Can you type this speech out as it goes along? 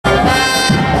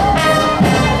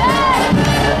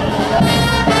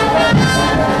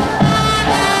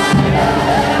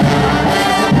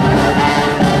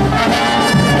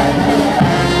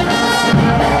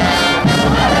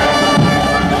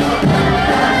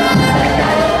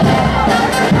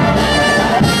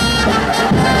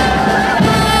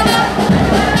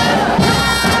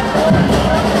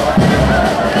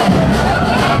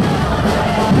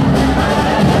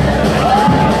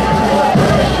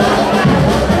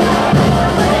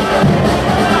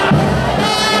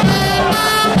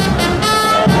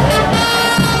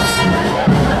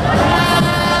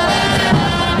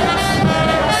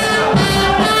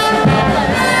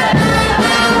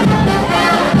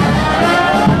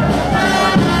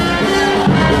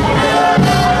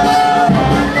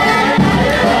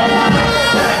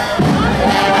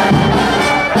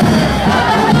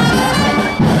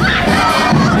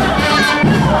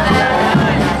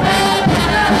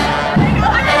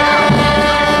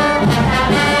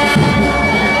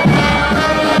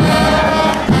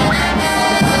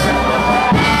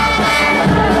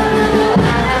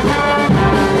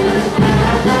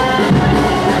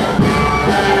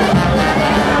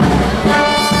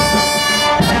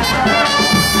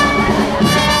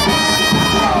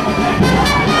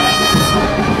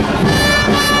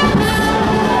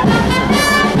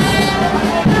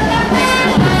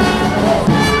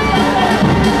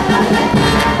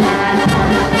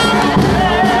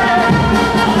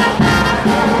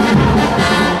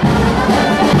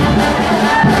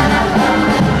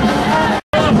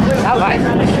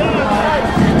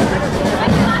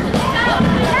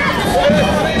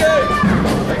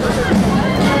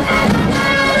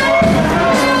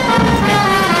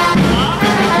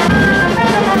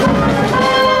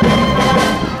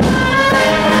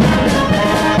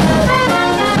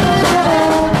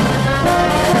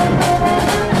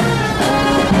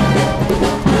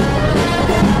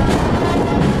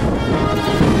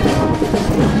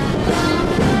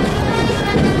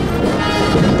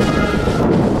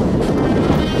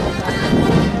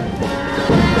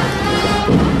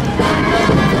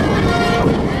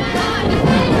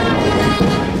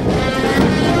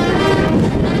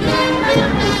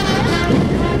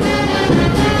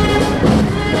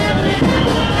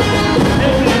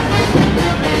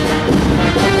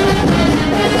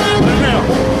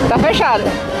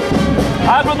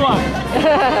Vai, Bruno.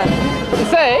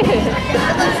 Sei.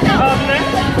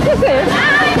 Sei.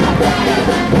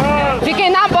 Fiquem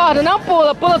na borda, não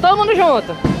pula. Pula todo mundo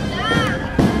junto.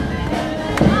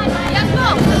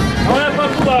 Não é pra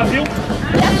pular, viu?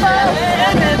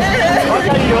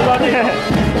 Olha aí, olha aí.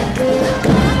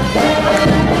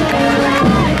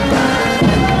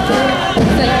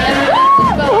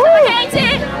 Gente!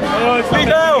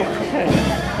 Perdão!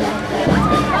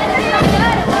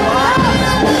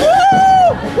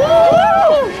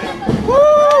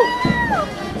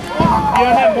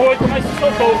 Piano é muito, mas se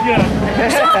soltou o piano.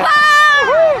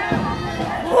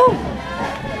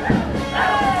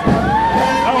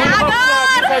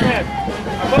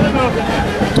 Agora não,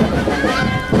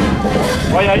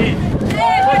 olha aí.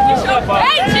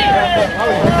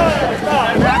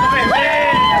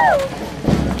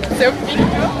 Seu filho.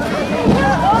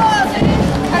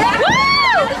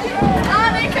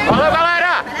 Falou,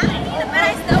 galera!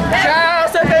 Tchau,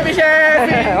 CPMGEF!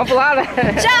 Vamos pular, né?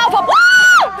 Tchau, vamos!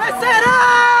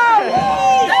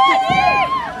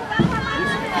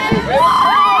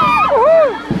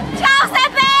 Tchau,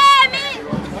 CPM!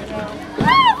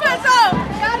 Professor!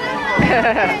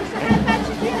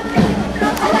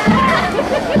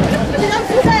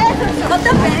 Eu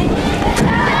também.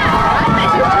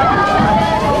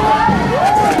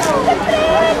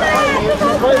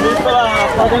 Foi visto pela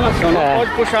coordenação, não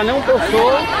pode puxar nenhum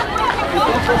professor.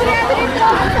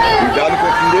 Cuidado com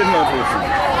o fim dele não, professor.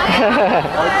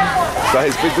 Só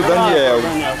respeito do Daniel.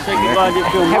 Você que gosta de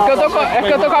filmar. É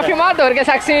porque eu tô com a filmadora, que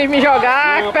sabe que se me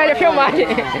jogar, perde a filmagem.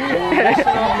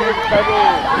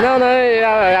 Não,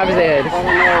 eu avisei eles.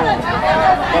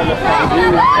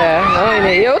 Não,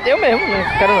 eu mesmo, não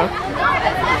quero não.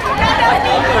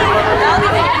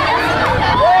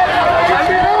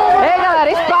 Ei,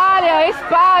 galera, espalha!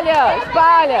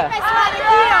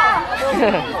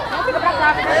 Fica pra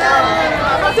cá.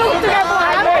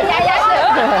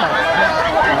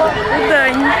 O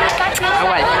Dani.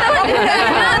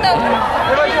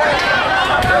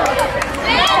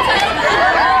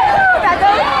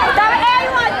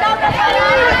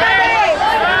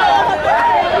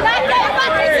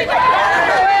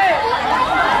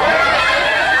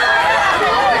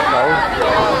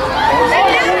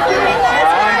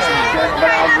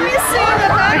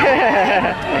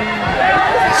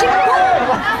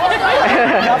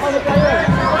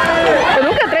 Eu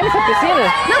nunca entrei nessa piscina?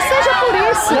 Não seja por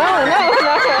isso. Não.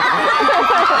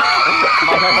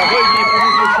 Mas já tá doidinho pra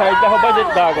gente sair e derrubar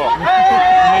dentro d'água, ó.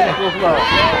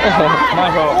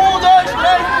 Mas, ó. 1, 2, 3,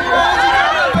 4.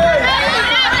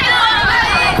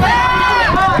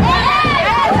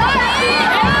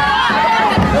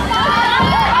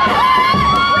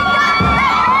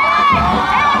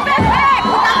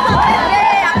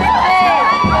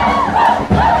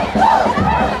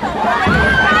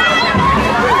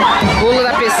 Pulo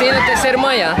da piscina, terceiro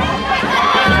manhã.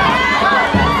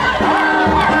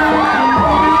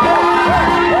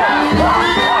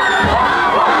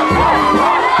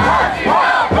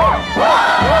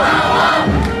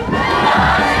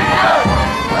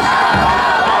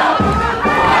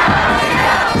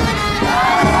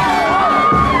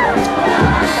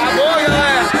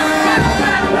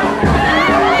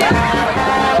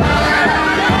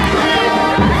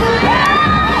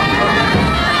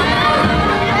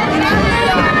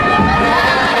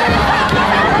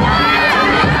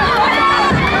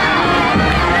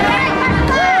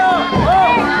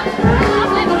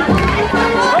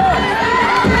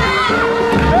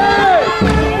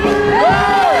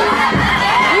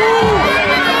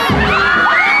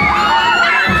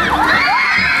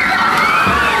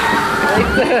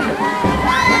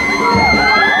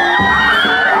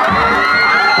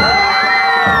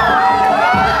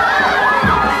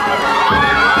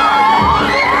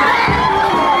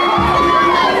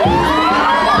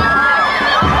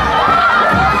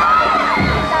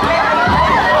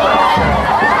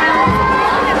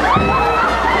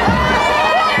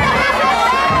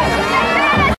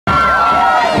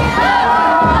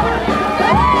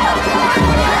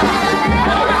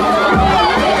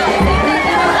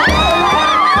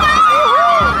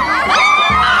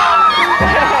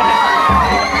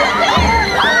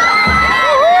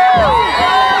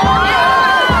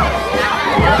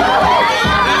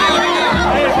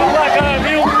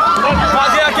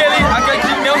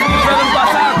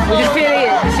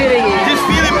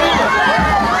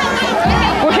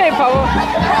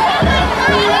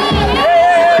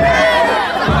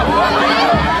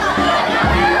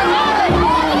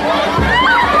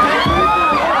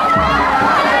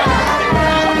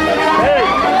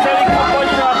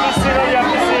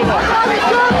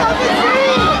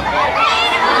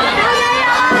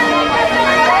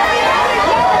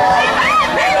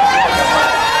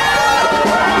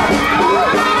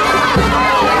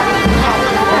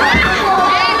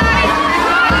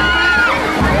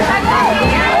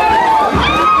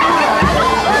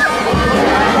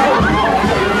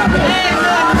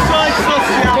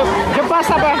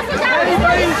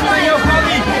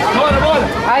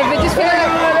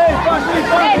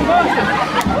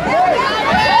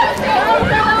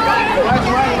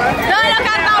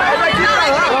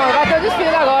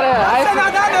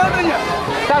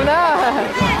 Sabe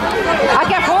não?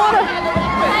 Aqui é fundo.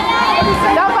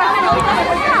 Dá pra...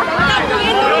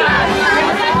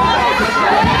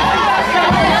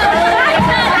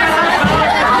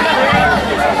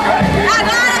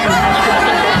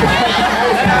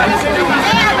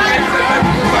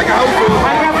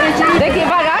 Tem que ir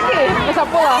devagar aqui, começar a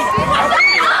pular.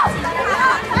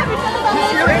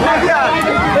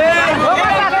 Vamos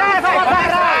pra trás, vamos pra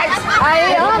trás.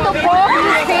 Aí anda um pouco,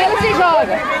 desfila e se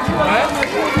joga.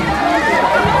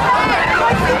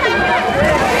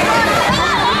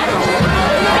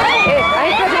 A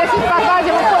gente vai ver esses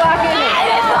passagens, vamos pular aqui, gente.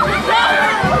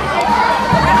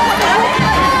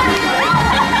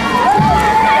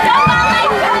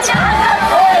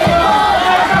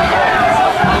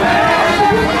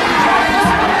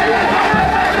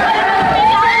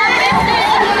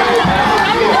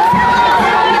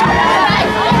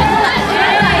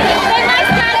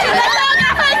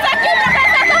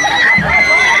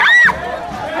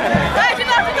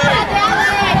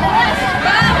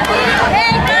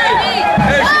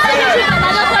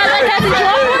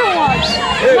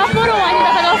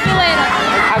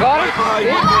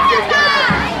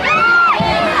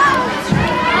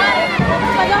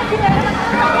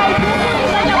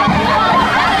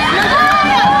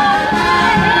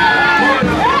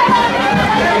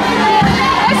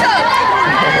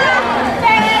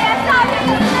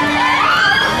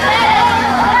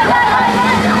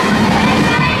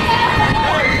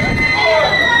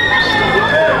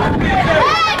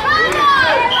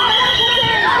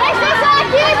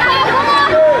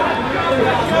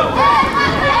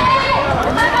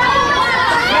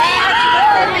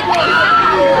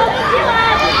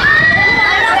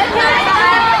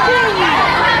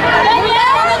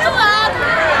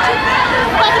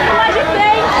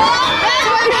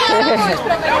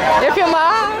 Eu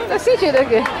filmar nesse sentido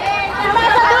aqui.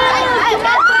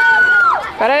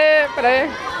 Pera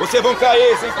aí. Vocês vão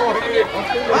cair sem correr.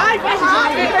 Vai,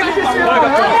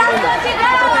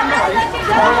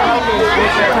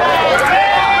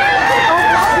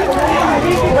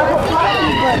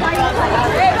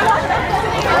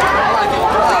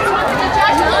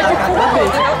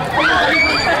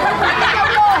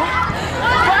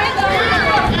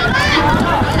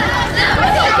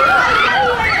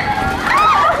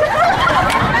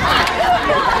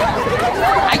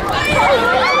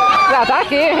 Já tá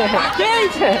aqui.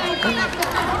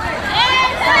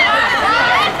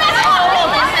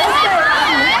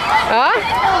 Hã?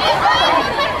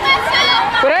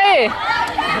 Por aí.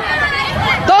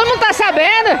 Todo mundo tá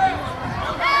sabendo?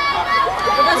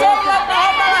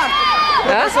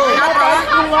 Hã?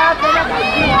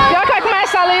 Pior que vai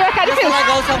começar ali, vai ficar difícil. Vai ser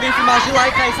legal se alguém filmar de lá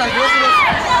e cair essas duas.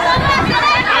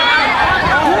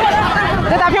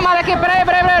 Você tá filmando aqui? Peraí.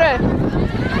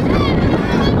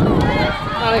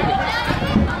 Olha aqui.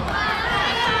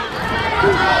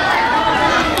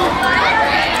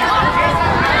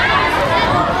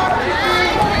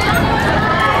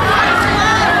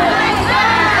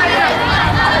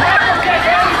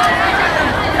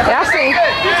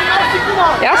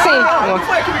 É assim.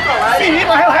 Sim,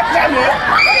 mas eu repreendo.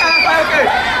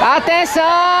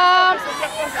 Atenção!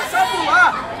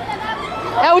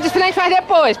 É o desfile a gente faz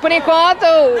depois. Por enquanto.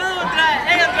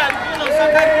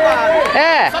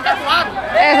 É. Só cai pro lado.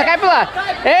 É, só cai pro lado.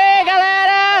 Ei,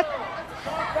 galera!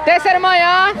 Terceira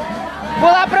manhã.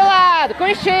 Pular pro lado, com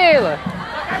estilo.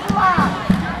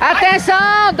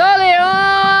 Atenção, do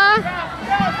leão.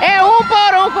 É um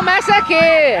por um, começa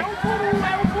aqui.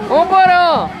 Um por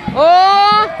um.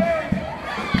 Um.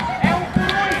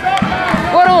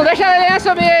 Por um, deixa a linha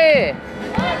subir aí.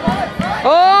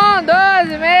 1,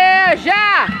 2, meio,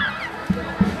 já!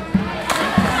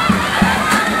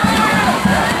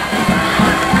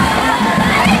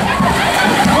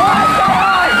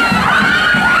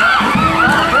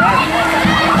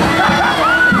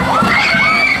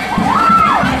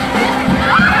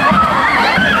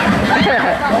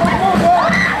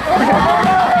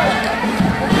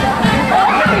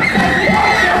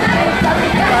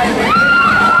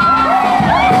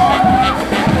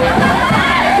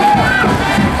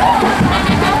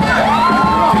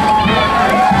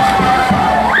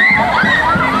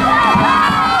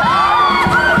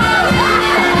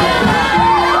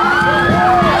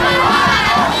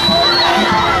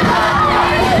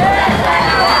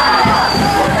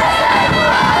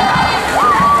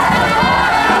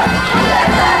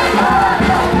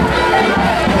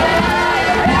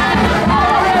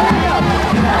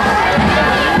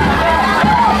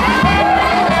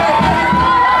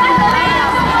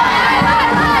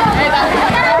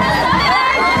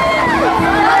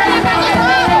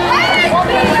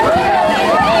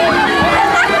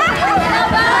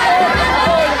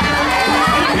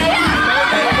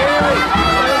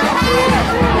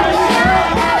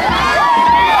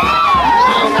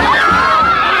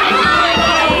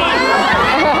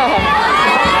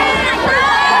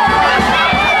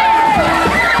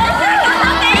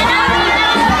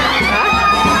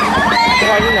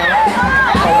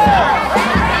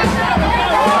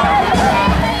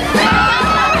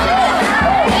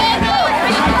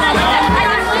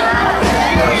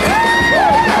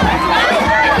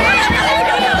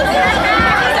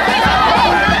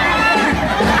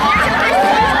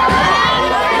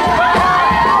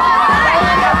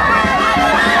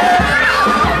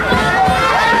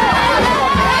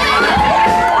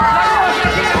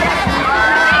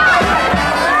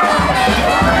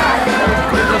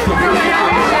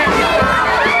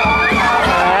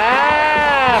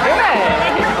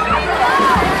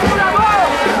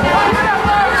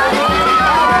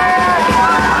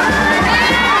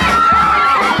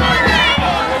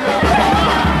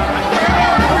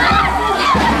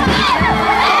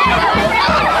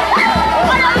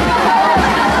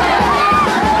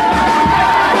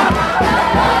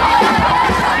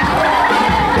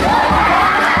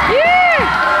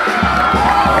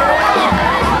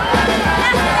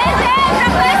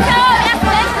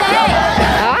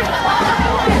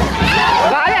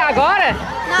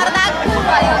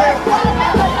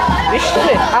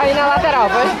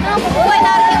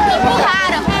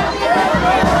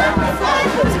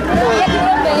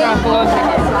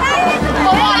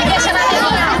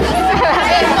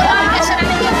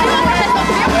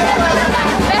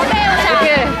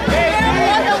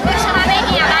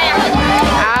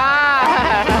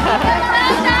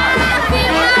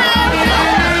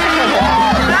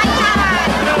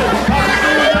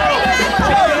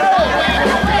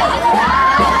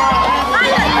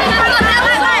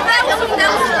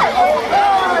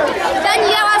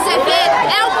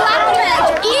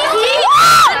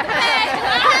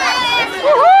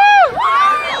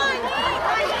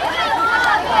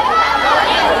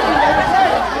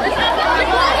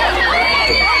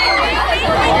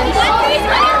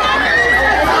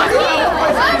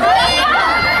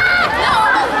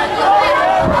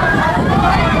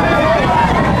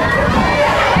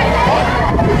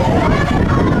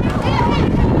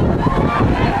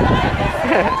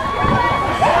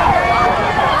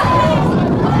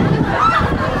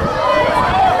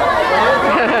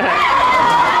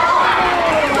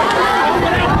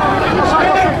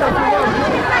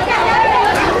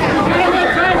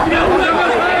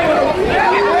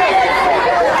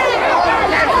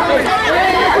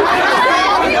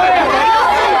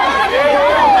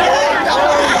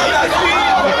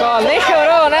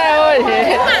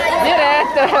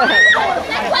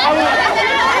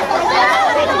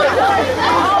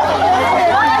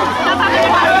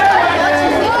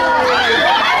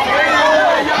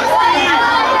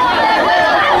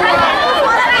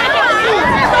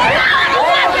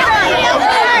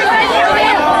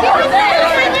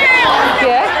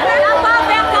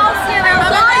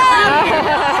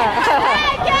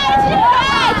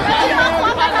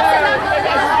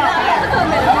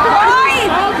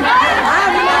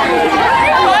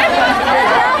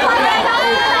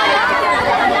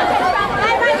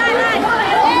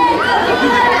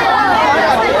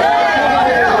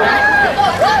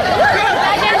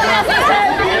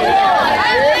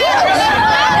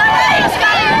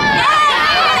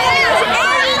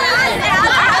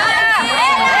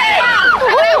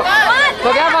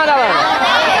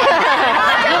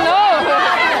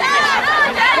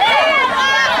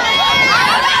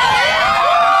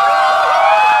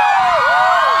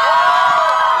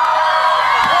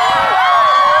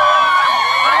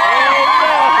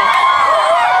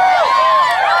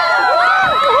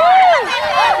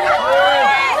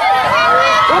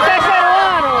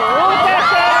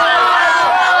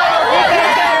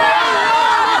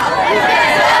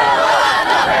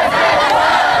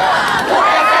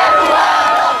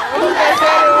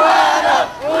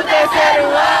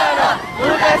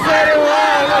 ser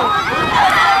humano.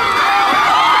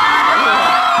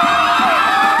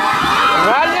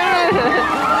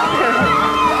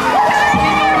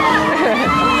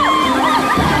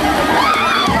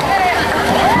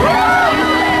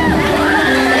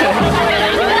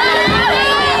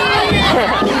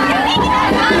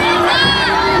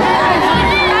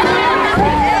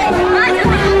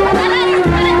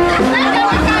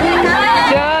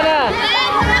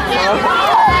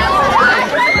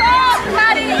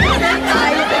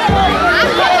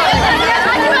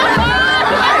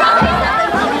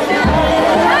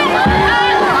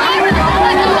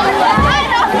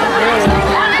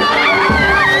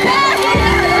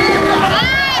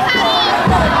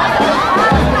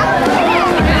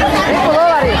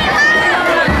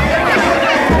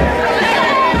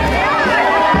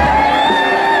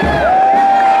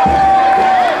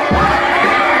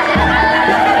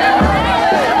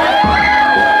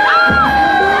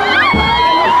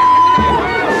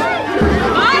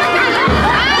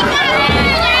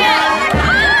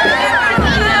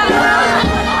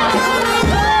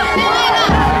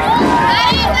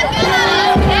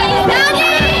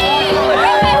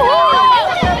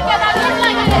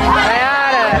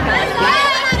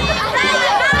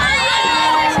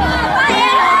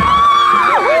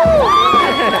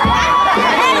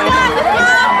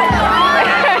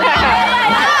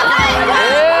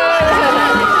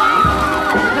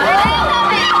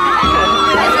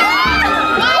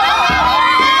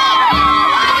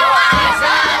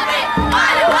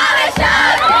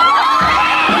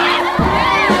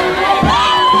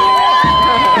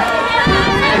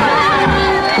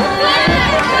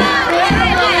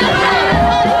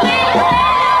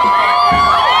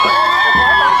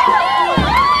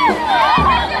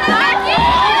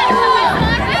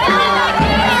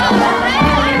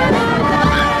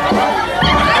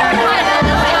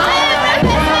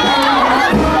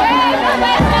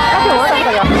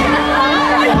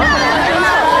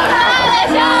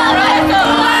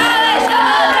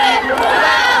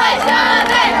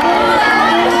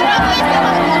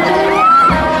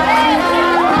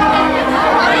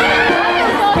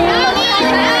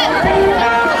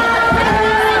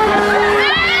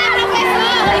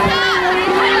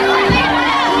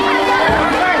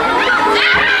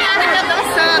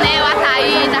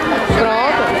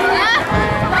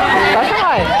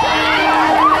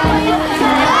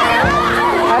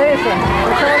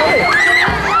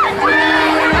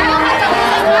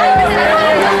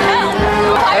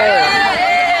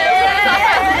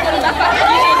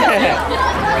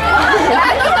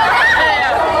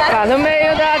 No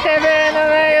meio da TV, no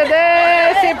meio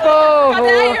desse povo,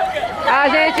 a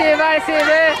gente vai se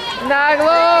ver na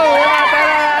Globo, na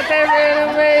tela da TV,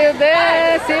 no meio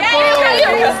desse povo.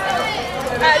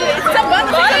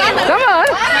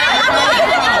 Sambando.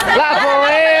 Lá vou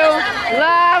eu,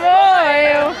 lá vou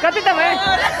eu. Canta também.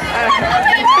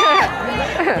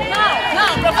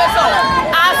 Não, professor.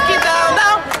 As que dão,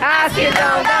 dão. As que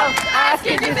dão, dão. As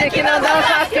que dizem que não dão,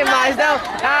 só as que mais dão.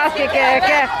 As que quer,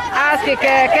 quer. As que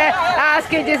quer, quer. As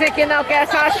que dizem que não quer,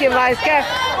 só as que mais quer.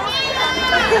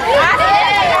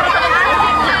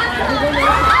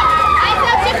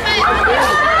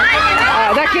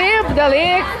 Daqui,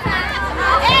 dali.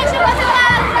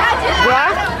 Já?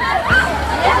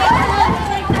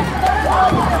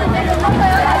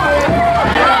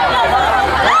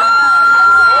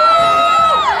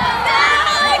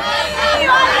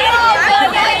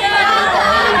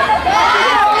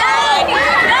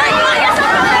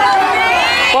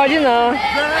 Pode não.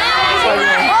 Pode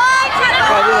não.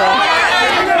 Pode não.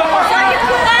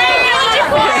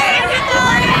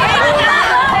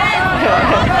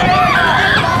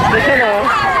 Deixa não.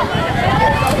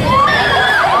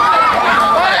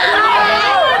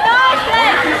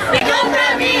 Liga pra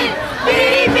mim.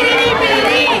 Piri, piri,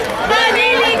 piri. Dani,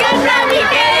 liga pra mim.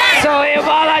 Quem é? Sou eu,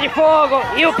 bola de fogo,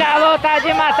 e o calor tá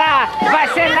de matar. Vai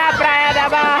ser na praia da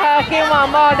Barra que uma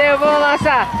moda eu vou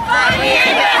lançar. Vai me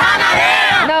enterrar na areia.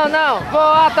 Não, não,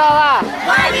 vou atolar.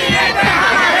 Vai me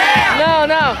enterrar na areia. Não,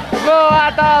 não, vou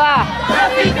atolar. Tô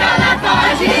ficando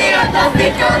atoladinha, tô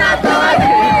ficando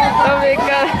atoladinha. Tô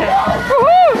ficando.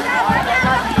 Uhul!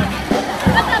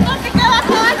 Tô ficando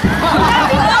atoladinha.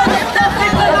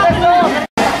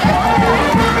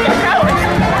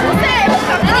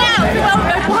 Daniel,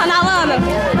 eu empurrar na lama.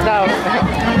 Tá.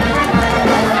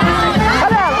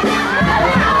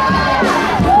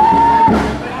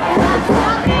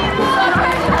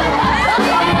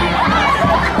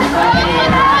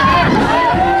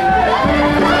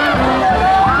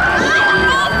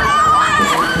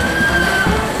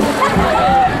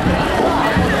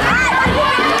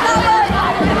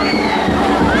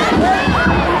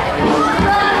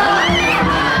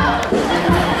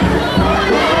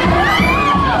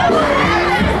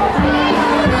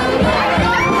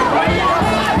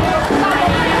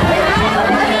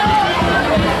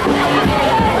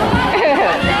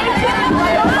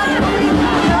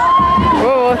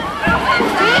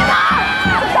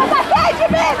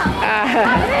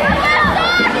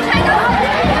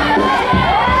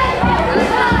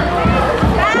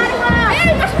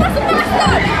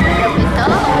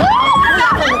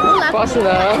 posso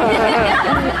não.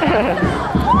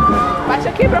 Baixa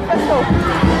aqui, professor.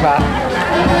 Vá.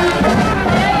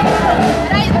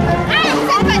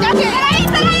 Peraí,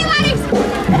 Larissa.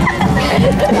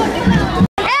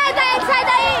 Ei, daí, sai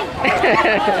daí.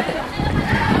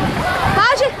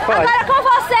 Pode? Agora com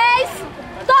vocês,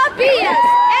 Tobias.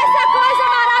 Essa coisa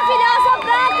maravilhosa,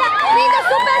 branca, linda,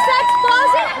 super sexy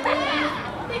pose.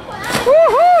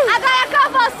 Uhul. Agora com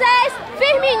vocês,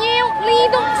 firmininho,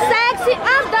 lindo, sexy,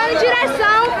 andando em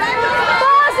direção.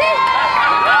 Pose.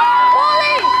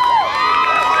 Pule.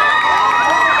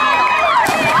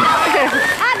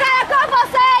 Agora com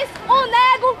vocês, o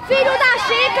nego, filho da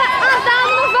Chica,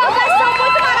 andando numa versão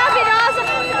muito maravilhosa.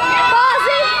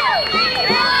 Pose.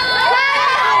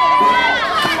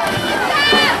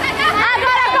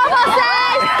 Agora com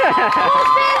vocês, o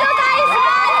filho da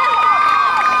Ismael.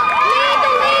 Lindo,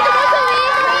 lindo, muito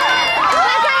lindo.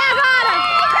 Vem cá agora.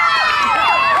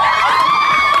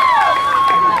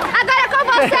 Agora com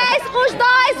vocês, os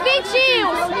dois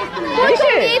vintinhos.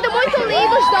 Muito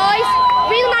lindo os dois.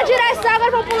 Vindo na direção,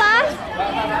 agora vão pular.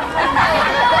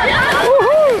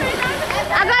 Uhul.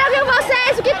 Agora viu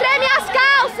vocês o que treme as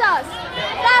calças.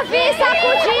 Davi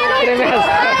sacudindo.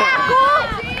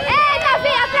 Ei,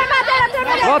 Davi, a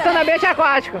tremadeira. Voltando a ambiente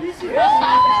aquático.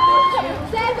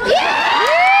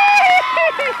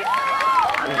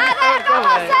 Agora com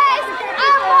vocês, a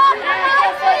roupa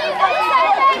mais linda do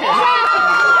CPMGEF.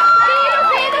 Vindo.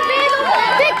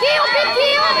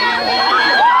 Piquinho.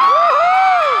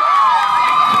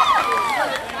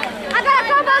 Agora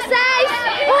com vocês,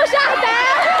 o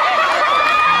Jardel.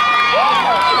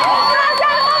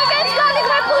 Fazendo movimento quando ele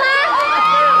vai pular.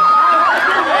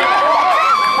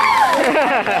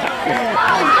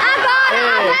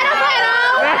 Agora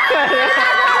verão.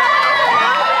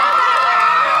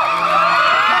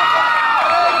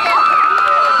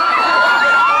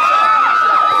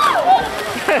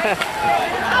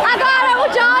 Agora o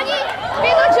Johnny,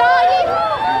 vindo Johnny.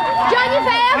 Johnny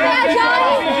veio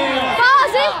Johnny.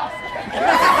 Pose.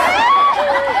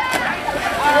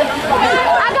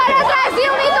 Agora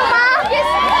Andrezinho, lindo Marques.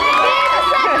 Lindo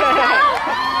Central.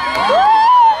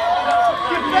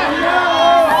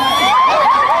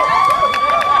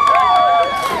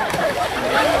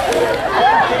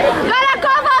 Agora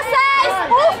com vocês,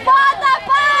 o Foda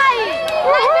Pai.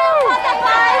 Vai ver o Foda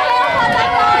Pai, vem o Foda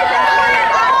Pai.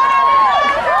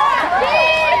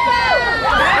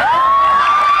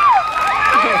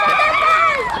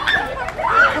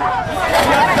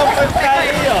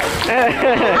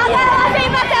 Agora vem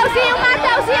Mateuzinho.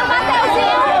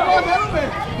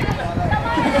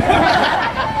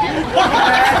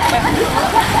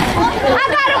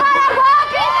 Agora o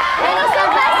Maraguape. Eu não sou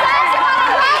francês,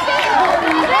 Maraguape.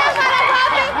 Vem,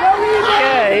 Maraguape. Que é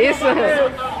isso?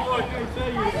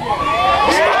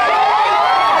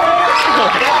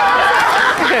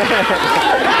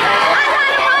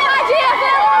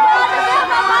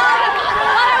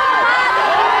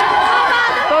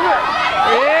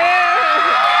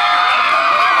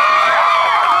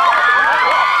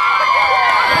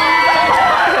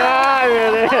 Ai,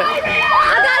 meu Deus.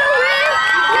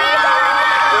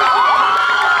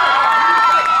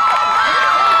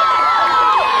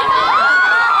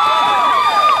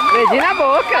 Dedinho na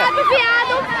boca.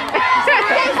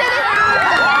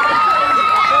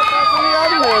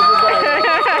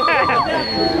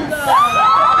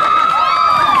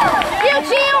 E o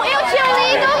tio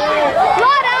lindo,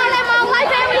 Lorão, alemão, lá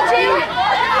vem o tio.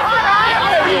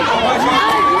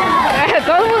 É,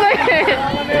 todo mundo aí.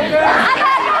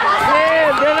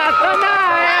 Meu Deus,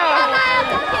 Natanael.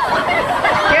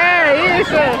 Que é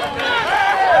isso?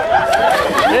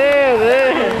 Meu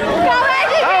Deus.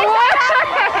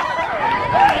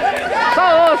 Só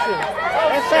osso.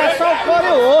 Esse é só o couro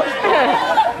e o osso.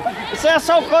 Isso é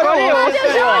só o couro e o osso.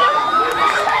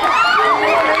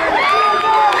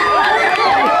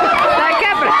 Tá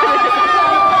quebrado.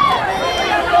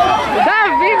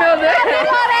 Davi, meu Deus.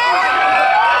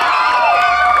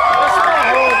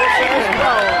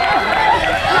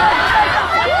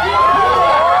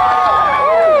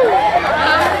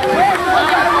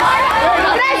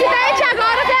 Presidente,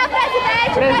 agora vem o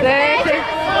presidente. Presidente.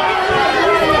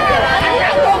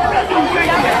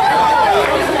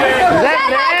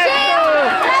 Azevedo.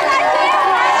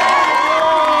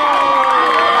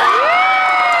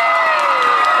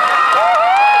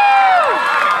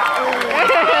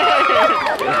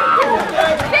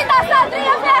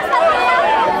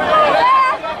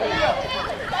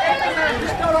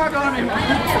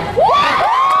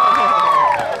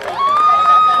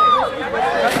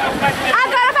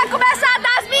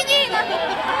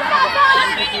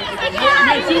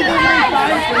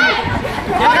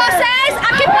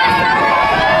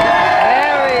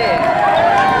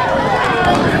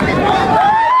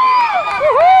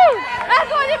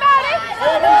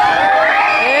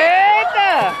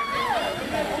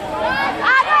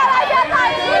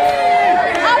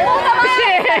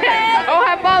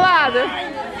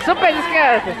 Super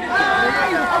discreto.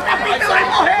 Vai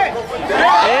morrer!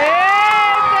 Eita!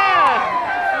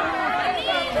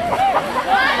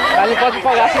 Mas não pode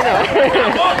folgar assim não.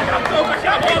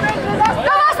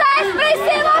 Com vocês,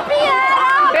 Piscina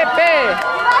Pinheiro! PP!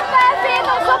 PP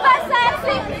vindo, super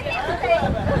sexy!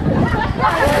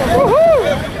 Uhul!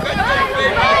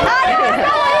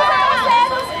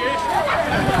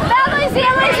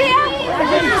 Luizinha!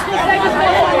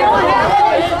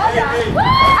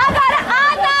 Agora,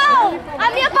 não! A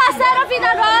minha parceira vindo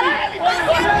agora!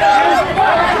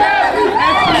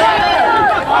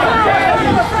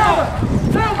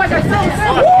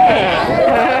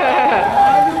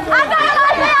 Agora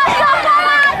nós vem a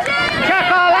chocolate!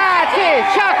 Chocolate!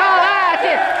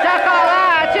 Chocolate!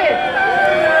 Chocolate!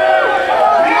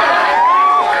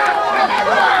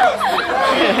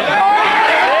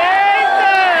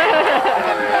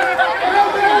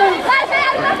 Vai ver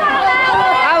a Coronel!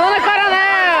 Aluna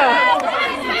Coronel!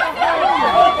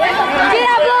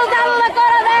 Tira a blusa, aluna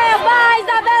Coronel! Vai,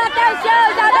 Isabela, até o chão,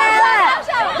 Isabela!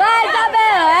 Vai,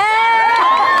 Isabela!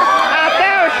 Até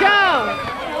o chão!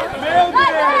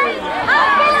 Vai, vem! A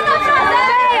filha do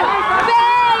Chazeio!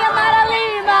 Venha, Mara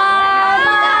Lima!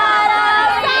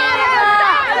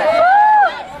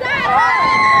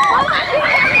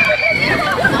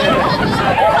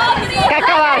 Quer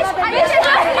chocolate?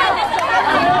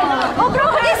 O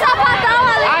grupo de sapatão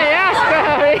ali! Ah, é?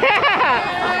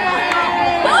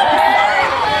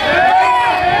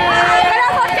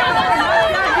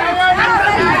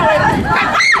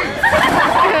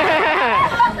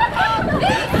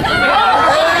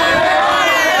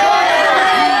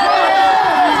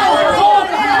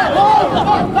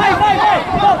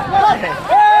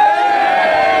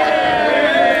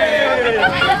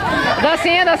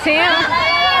 Docinha, docinha.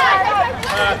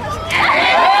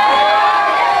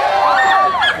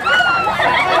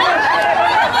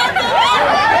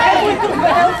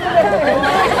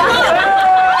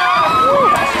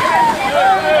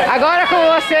 Agora com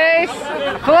vocês,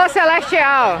 Flor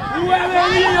Celestial.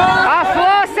 A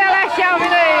Flor Celestial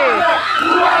vindo aí.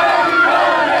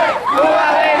 O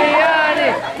Aleiliane,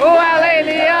 o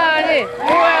Aleiliane,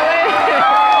 o Aleiliane.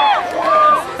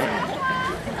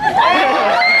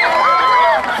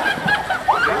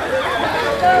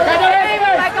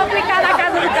 Vai complicar na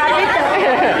casa do capitão.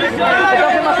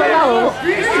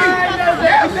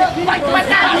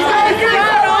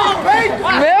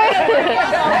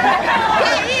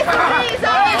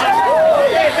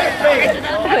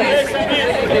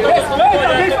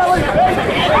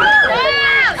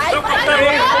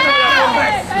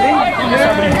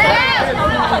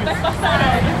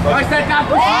 Vai cercar a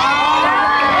puxada!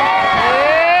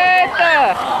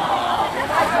 Eita!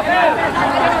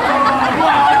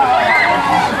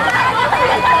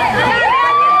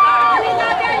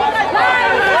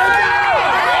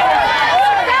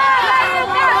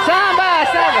 Samba,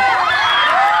 samba!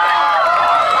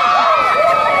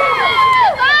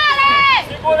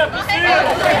 Segura a piscina!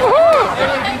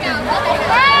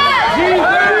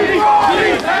 Kika!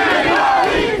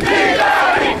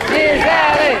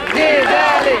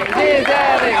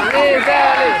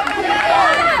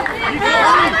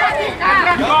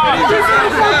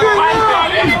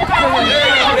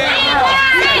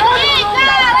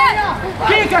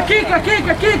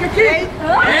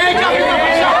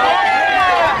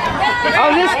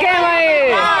 Olha os esquemas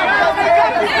aí!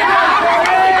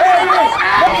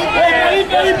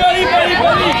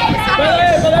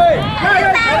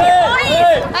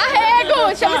 Arrego!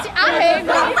 Chama-se arrego!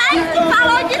 Papai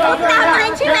falou de tudo, tá? A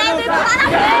gente lembra e lá na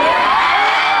frente!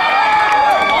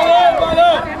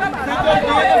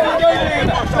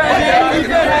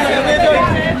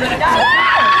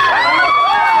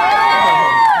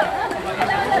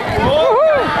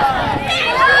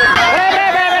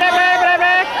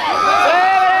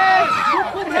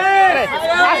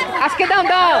 As que dão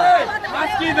dão!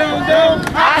 As que dão dão!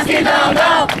 As que dão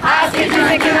dão! As que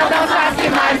dizem que não dão, só as que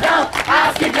mais dão!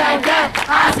 As que dão dão!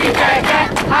 As que dão